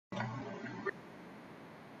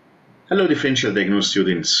Hello, differential diagnosis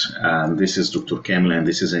students. This is Dr. Kamel, and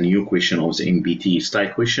this is a new question of the MBT style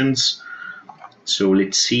questions. So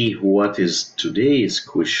let's see what is today's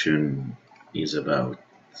question is about.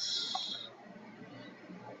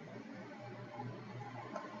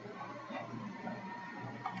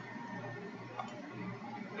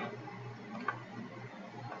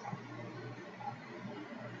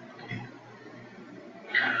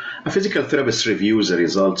 A physical therapist reviews the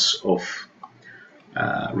results of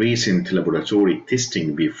recent laboratory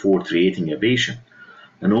testing before treating a patient.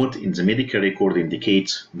 A note in the medical record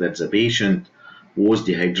indicates that the patient was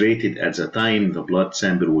dehydrated at the time the blood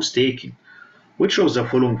sample was taken. Which of the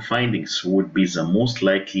following findings would be the most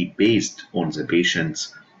likely based on the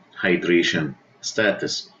patient's hydration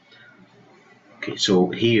status? Okay, so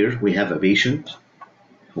here we have a patient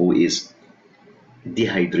who is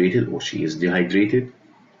dehydrated, or she is dehydrated,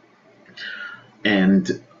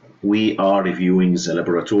 and we are reviewing the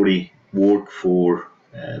laboratory work for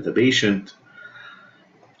the patient,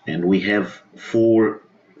 and we have four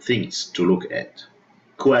things to look at.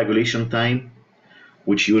 Coagulation time,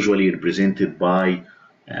 which usually represented by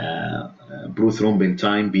prothrombin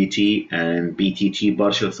time, BT, and BTT,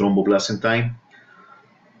 partial thromboplastin time.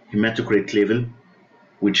 Hematocrit level,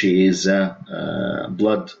 which is red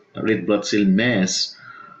blood cell mass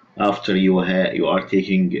after you are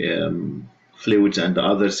taking fluids and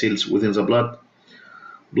other cells within the blood.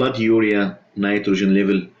 Blood urea nitrogen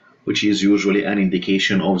level, which is usually an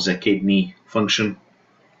indication of the kidney function.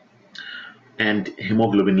 And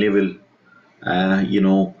hemoglobin level,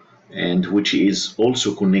 and which is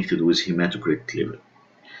also connected with hematocrit level.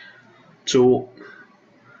 So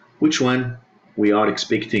which one we are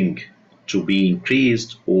expecting to be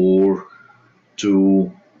increased or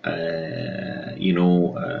to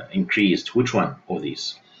increased? Which one of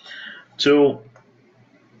these? So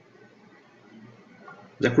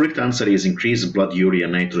the correct answer is increased blood urea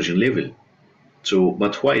nitrogen level. So,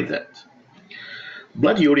 but why that?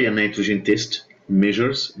 Blood urea nitrogen test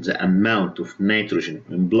measures the amount of nitrogen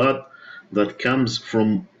in blood that comes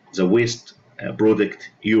from the waste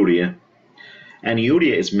product urea, and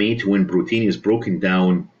urea is made when protein is broken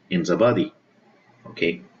down in the body.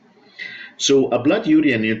 Okay, so a blood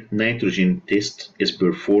urea nitrogen test is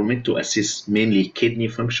performed to assess mainly kidney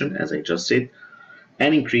function, as I just said.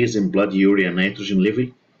 An increase in blood urea nitrogen level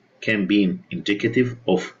can be indicative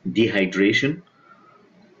of dehydration,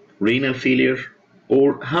 renal failure,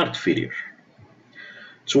 or heart failure.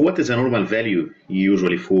 So what is a normal value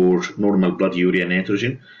usually for normal blood urea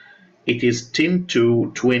nitrogen? It is 10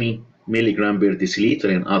 to 20 milligram per deciliter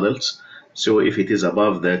in adults. So if it is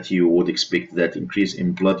above that, you would expect that increase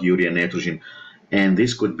in blood urea nitrogen, and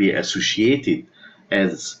this could be associated,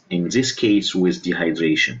 as in this case, with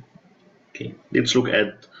dehydration. Okay, let's look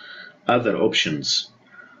at other options.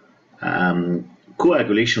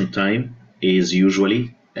 Coagulation time is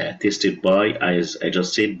usually tested by, as I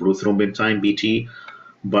just said, prothrombin time, BT,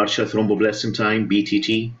 partial thromboplastin time,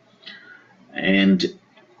 BTT, and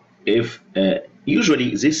if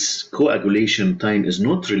usually this coagulation time is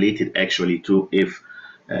not related actually to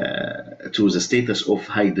to the status of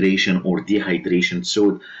hydration or dehydration,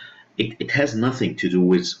 so it has nothing to do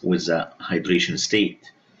with the hydration state.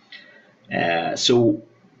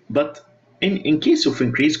 But in case of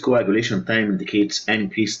increased coagulation time indicates an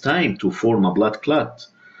increased time to form a blood clot,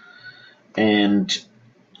 and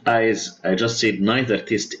as I just said, neither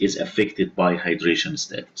test is affected by hydration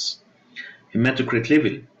status. Hematocrit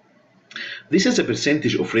level. This is a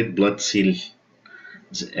percentage of red blood cells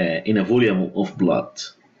in a volume of blood.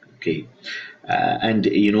 Okay, and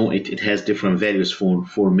it has different values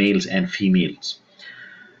for males and females,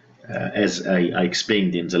 as I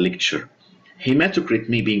explained in the lecture. Hematocrit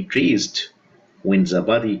may be increased when the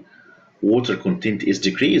body water content is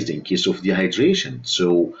decreased in case of dehydration,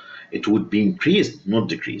 so it would be increased, not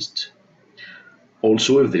decreased.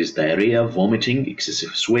 Also, if there is diarrhea, vomiting,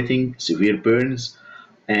 excessive sweating, severe burns,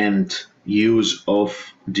 and use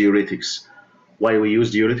of diuretics. Why we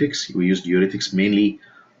use diuretics? We use diuretics mainly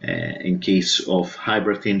in case of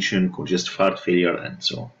hypertension, congestive heart failure, and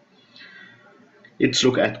so on. Let's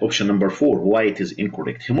look at option number 4, why it is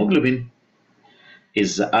incorrect. Hemoglobin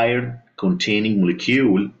is the iron containing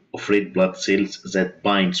molecule of red blood cells that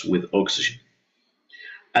binds with oxygen.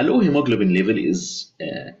 A low hemoglobin level is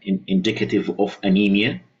indicative of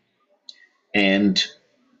anemia and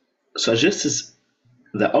suggests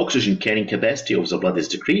the oxygen carrying capacity of the blood is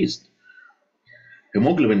decreased.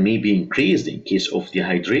 Hemoglobin may be increased in case of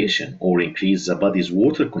dehydration or increase the body's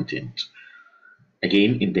water content.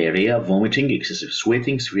 Again, in diarrhea, vomiting, excessive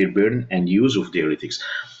sweating, severe burn, and use of diuretics.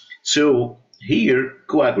 So Here,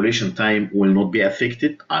 coagulation time will not be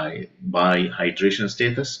affected by hydration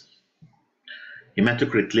status.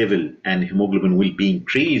 Hematocrit level and hemoglobin will be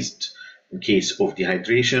increased in case of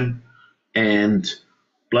dehydration, and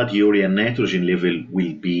blood urea nitrogen level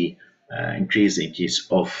will be increased in case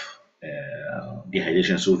of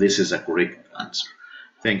dehydration. So this is a correct answer.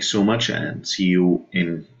 Thanks so much, and see you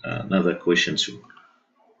in another question soon.